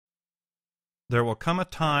There will come a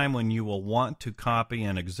time when you will want to copy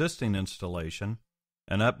an existing installation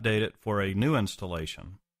and update it for a new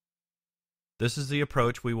installation. This is the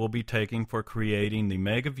approach we will be taking for creating the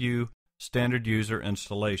MegaView standard user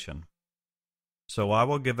installation. So I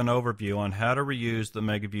will give an overview on how to reuse the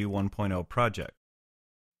MegaView 1.0 project.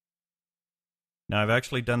 Now I've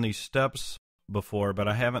actually done these steps before, but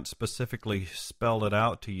I haven't specifically spelled it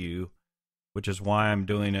out to you, which is why I'm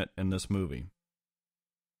doing it in this movie.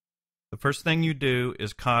 The first thing you do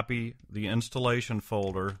is copy the installation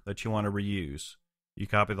folder that you want to reuse. You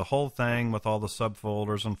copy the whole thing with all the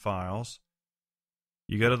subfolders and files.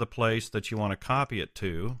 You go to the place that you want to copy it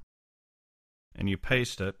to, and you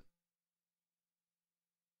paste it.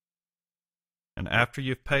 And after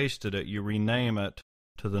you've pasted it, you rename it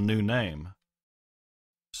to the new name.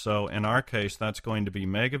 So in our case, that's going to be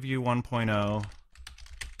MegaView 1.0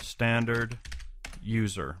 Standard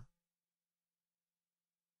User.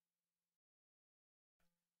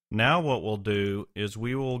 Now what we'll do is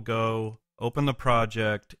we will go open the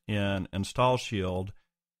project in InstallShield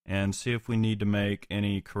and see if we need to make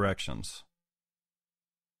any corrections.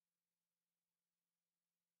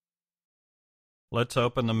 Let's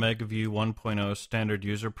open the MegaView 1.0 Standard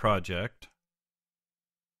User project.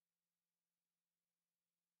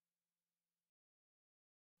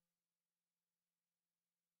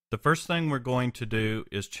 The first thing we're going to do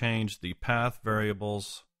is change the path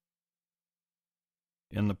variables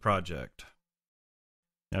in the project.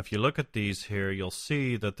 Now if you look at these here, you'll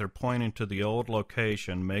see that they're pointing to the old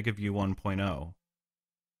location, MegaView 1.0.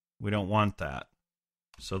 We don't want that.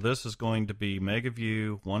 So this is going to be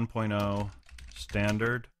MegaView 1.0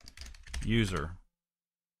 Standard User.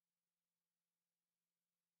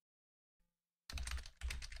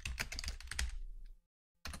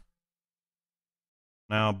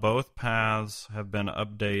 Now both paths have been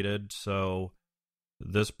updated, so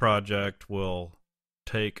this project will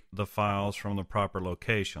take the files from the proper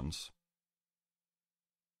locations.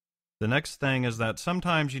 The next thing is that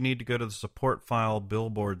sometimes you need to go to the support file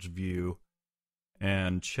billboards view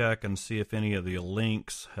and check and see if any of the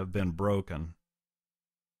links have been broken.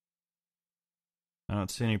 I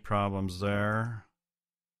don't see any problems there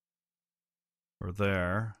or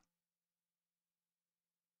there.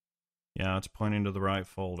 Yeah, it's pointing to the right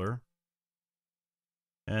folder.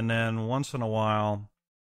 And then once in a while,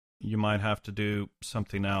 you might have to do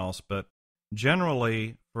something else, but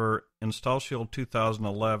generally for InstallShield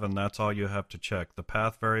 2011, that's all you have to check, the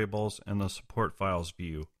path variables and the support files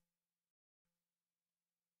view.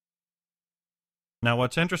 Now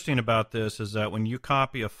what's interesting about this is that when you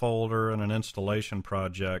copy a folder in an installation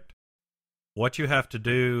project, what you have to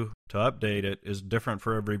do to update it is different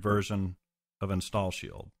for every version of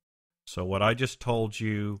InstallShield. So what I just told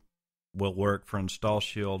you will work for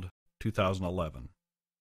InstallShield 2011.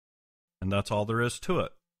 And that's all there is to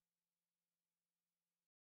it.